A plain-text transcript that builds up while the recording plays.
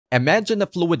Imagine a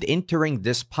fluid entering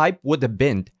this pipe with a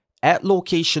bend at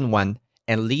location 1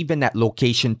 and leaving at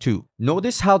location 2.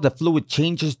 Notice how the fluid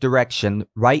changes direction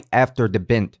right after the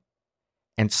bend.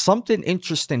 And something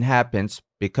interesting happens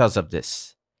because of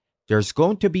this. There's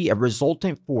going to be a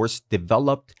resultant force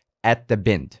developed at the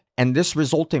bend. And this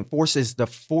resultant force is the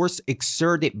force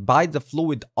exerted by the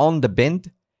fluid on the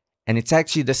bend. And it's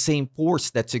actually the same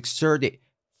force that's exerted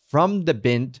from the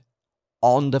bend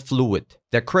on the fluid.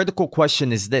 The critical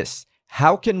question is this: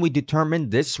 how can we determine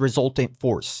this resultant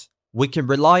force? We can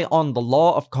rely on the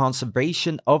law of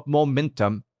conservation of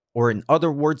momentum, or in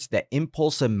other words, the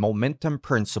impulse and momentum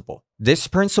principle. This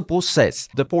principle says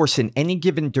the force in any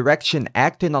given direction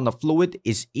acting on a fluid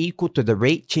is equal to the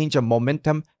rate change of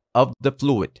momentum of the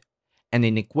fluid. And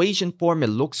in equation form, it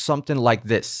looks something like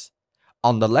this.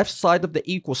 On the left side of the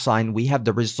equal sign, we have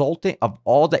the resultant of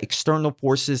all the external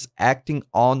forces acting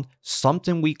on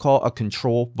something we call a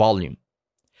control volume.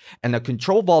 And a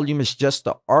control volume is just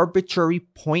the arbitrary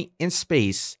point in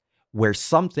space where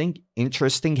something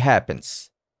interesting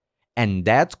happens. And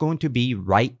that's going to be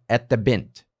right at the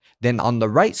bend. Then on the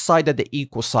right side of the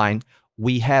equal sign,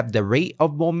 we have the rate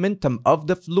of momentum of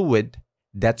the fluid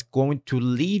that's going to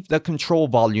leave the control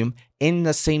volume in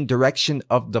the same direction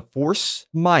of the force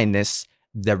minus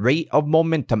the rate of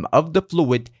momentum of the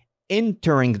fluid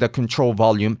entering the control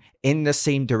volume in the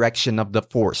same direction of the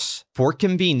force. For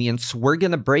convenience, we're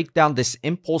going to break down this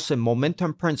impulse and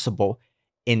momentum principle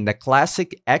in the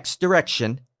classic x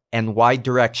direction and y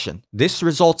direction. This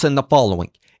results in the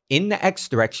following. In the x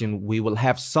direction, we will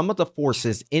have some of the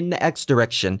forces in the x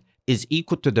direction is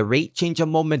equal to the rate change of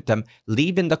momentum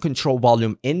leaving the control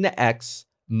volume in the x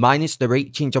minus the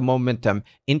rate change of momentum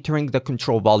entering the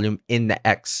control volume in the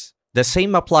x. The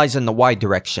same applies in the y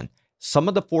direction. Some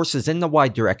of the forces in the y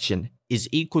direction is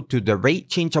equal to the rate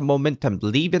change of momentum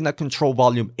leaving the control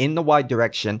volume in the y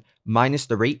direction minus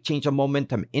the rate change of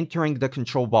momentum entering the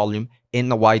control volume in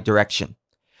the y direction.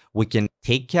 We can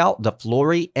take out the flow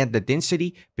rate and the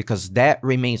density because that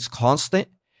remains constant.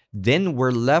 Then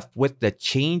we're left with the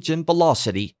change in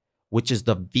velocity, which is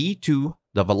the v2,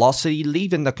 the velocity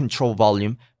leaving the control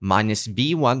volume, minus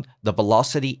v1, the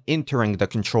velocity entering the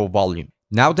control volume.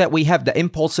 Now that we have the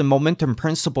impulse and momentum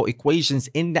principle equations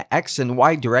in the x and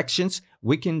y directions,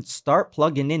 we can start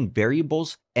plugging in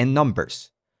variables and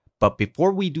numbers. But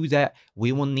before we do that,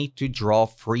 we will need to draw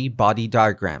free body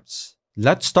diagrams.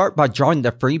 Let's start by drawing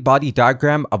the free body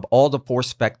diagram of all the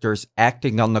force vectors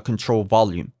acting on the control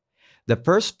volume. The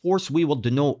first force we will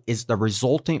denote is the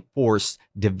resultant force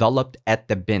developed at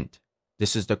the bend.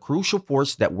 This is the crucial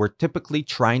force that we're typically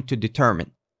trying to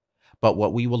determine. But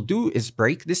what we will do is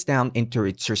break this down into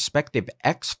its respective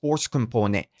x force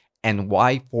component and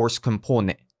y force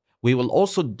component. We will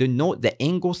also denote the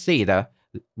angle theta,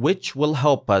 which will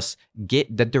help us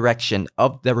get the direction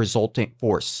of the resultant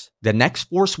force. The next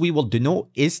force we will denote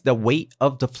is the weight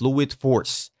of the fluid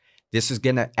force. This is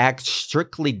going to act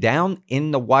strictly down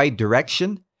in the y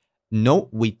direction. Note,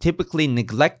 we typically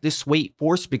neglect this weight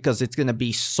force because it's going to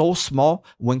be so small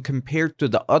when compared to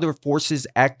the other forces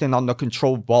acting on the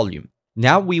control volume.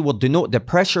 Now we will denote the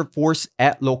pressure force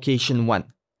at location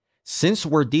 1. Since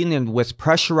we're dealing with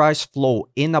pressurized flow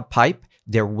in a pipe,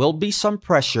 there will be some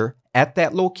pressure at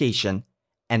that location,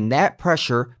 and that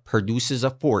pressure produces a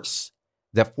force.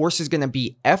 The force is going to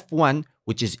be F1,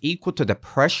 which is equal to the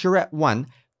pressure at 1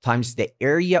 times the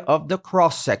area of the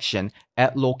cross-section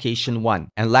at location 1.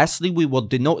 And lastly, we will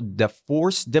denote the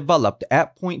force developed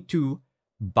at point 2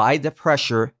 by the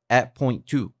pressure at point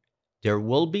 2. There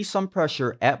will be some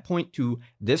pressure at point 2.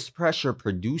 This pressure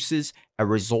produces a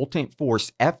resultant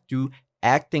force F2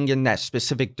 acting in that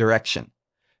specific direction.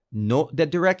 Note the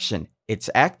direction. It's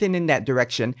acting in that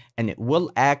direction, and it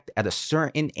will act at a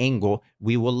certain angle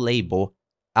we will label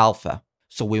alpha.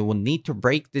 So we will need to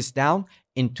break this down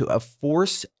into a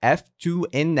force F2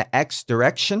 in the x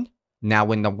direction.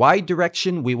 Now in the y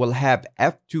direction, we will have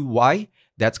F2y.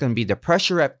 That's going to be the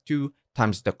pressure F2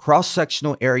 times the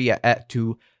cross-sectional area at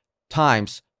 2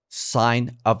 times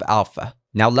sine of alpha.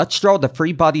 Now let's draw the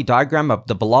free body diagram of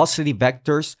the velocity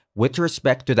vectors with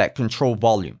respect to that control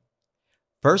volume.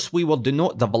 First, we will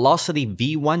denote the velocity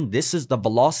v1. This is the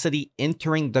velocity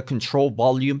entering the control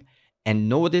volume. And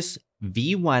notice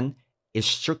v1 is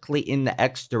strictly in the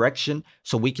x direction,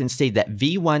 so we can say that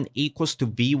v1 equals to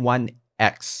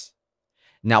v1x.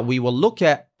 Now we will look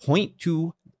at point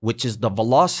 2, which is the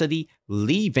velocity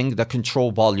leaving the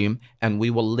control volume, and we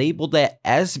will label that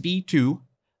as v2.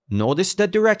 Notice the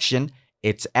direction.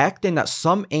 It's acting at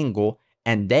some angle,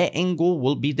 and that angle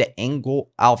will be the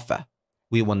angle alpha.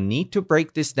 We will need to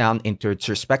break this down into its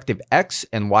respective x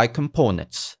and y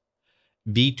components.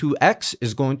 V2x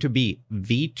is going to be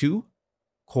V2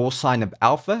 cosine of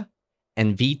alpha,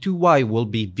 and V2y will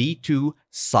be V2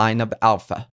 sine of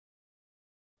alpha.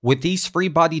 With these free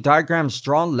body diagrams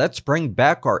drawn, let's bring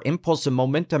back our impulse and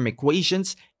momentum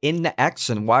equations in the x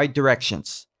and y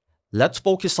directions. Let's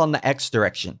focus on the x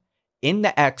direction. In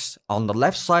the x, on the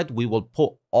left side, we will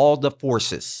put all the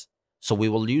forces. So we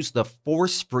will use the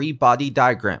force free body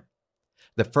diagram.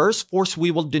 The first force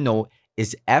we will denote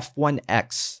is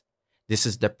F1x. This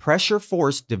is the pressure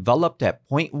force developed at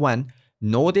point 1.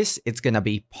 Notice it's going to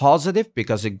be positive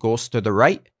because it goes to the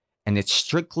right, and it's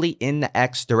strictly in the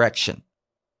x direction.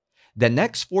 The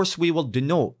next force we will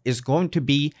denote is going to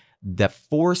be the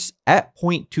force at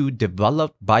point 2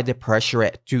 developed by the pressure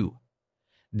at 2.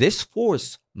 This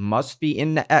force must be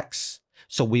in the x,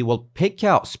 so we will pick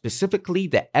out specifically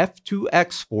the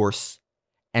F2x force,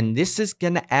 and this is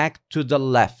going to act to the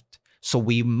left. So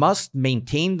we must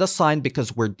maintain the sign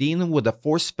because we're dealing with a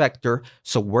force vector,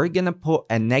 so we're going to put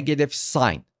a negative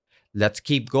sign. Let's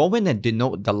keep going and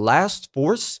denote the last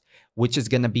force, which is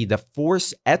going to be the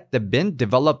force at the bend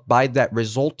developed by that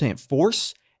resultant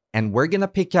force. And we're going to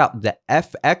pick out the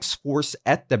Fx force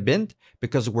at the bend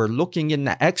because we're looking in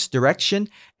the x direction,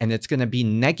 and it's going to be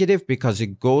negative because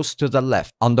it goes to the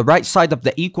left. On the right side of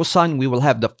the equal sign, we will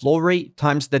have the flow rate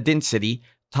times the density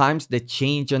times the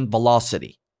change in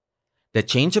velocity. The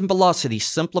change in velocity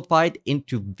simplified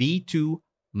into V2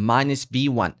 minus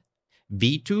V1.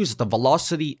 V2 is the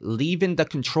velocity leaving the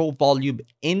control volume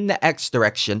in the x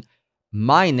direction,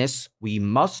 minus, we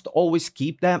must always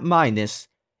keep that minus,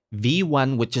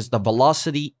 V1, which is the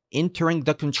velocity entering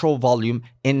the control volume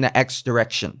in the x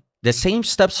direction. The same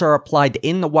steps are applied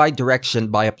in the y direction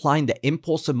by applying the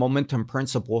impulse and momentum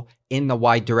principle in the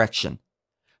y direction.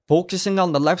 Focusing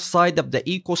on the left side of the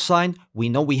equal sign, we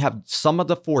know we have some of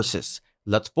the forces.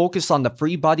 Let's focus on the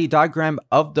free body diagram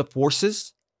of the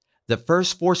forces. The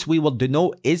first force we will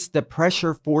denote is the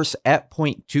pressure force at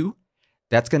point 2.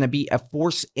 That's going to be a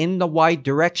force in the y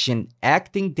direction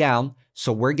acting down.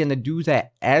 So we're going to do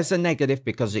that as a negative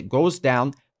because it goes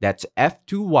down. That's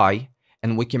F2y.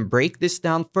 And we can break this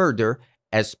down further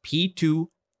as P2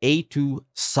 A2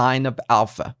 sine of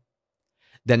alpha.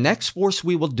 The next force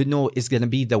we will denote is going to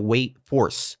be the weight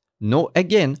force. Note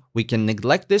again, we can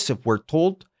neglect this if we're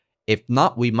told. If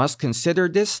not, we must consider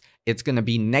this. It's going to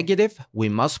be negative. We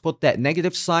must put that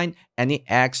negative sign, and it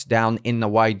acts down in the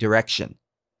y direction.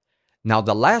 Now,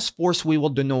 the last force we will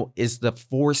denote is the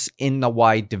force in the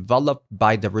y developed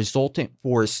by the resultant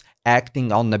force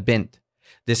acting on the bend.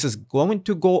 This is going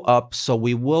to go up, so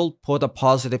we will put a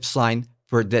positive sign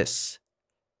for this.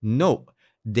 Note,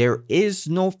 there is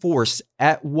no force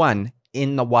at 1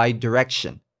 in the y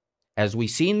direction. As we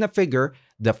see in the figure,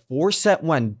 the force at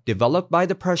 1 developed by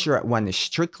the pressure at 1 is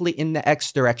strictly in the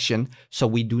x direction, so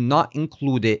we do not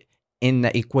include it in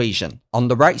the equation. On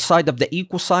the right side of the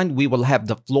equal sign, we will have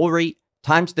the flow rate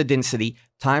times the density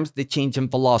times the change in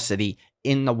velocity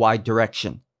in the y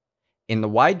direction. In the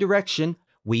y direction,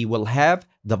 we will have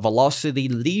the velocity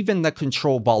leaving the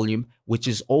control volume, which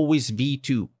is always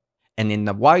V2. And in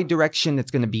the y direction, it's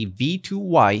going to be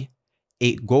V2y.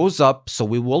 It goes up, so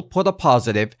we will put a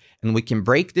positive, and we can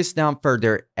break this down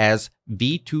further as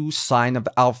V2 sine of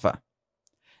alpha.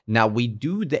 Now we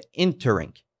do the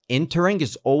entering. Entering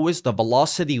is always the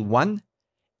velocity 1.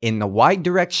 In the y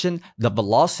direction, the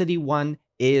velocity 1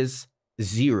 is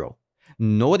 0.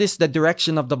 Notice the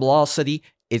direction of the velocity.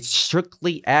 It's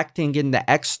strictly acting in the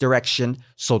x direction,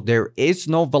 so there is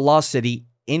no velocity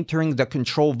entering the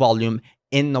control volume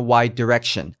in the y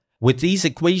direction. With these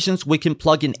equations, we can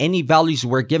plug in any values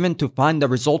we're given to find the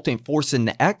resultant force in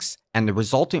the x and the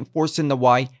resultant force in the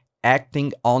y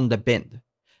acting on the bend.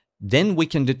 Then we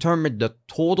can determine the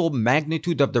total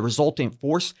magnitude of the resultant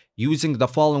force using the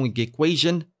following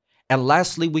equation. And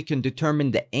lastly, we can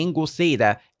determine the angle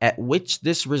theta at which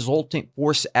this resultant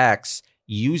force acts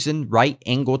using right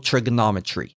angle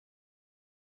trigonometry.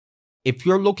 If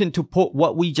you're looking to put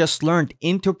what we just learned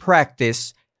into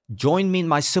practice, join me in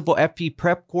my Civil FE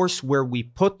prep course where we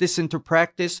put this into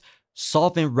practice,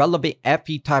 solving relevant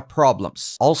FE type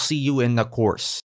problems. I'll see you in the course.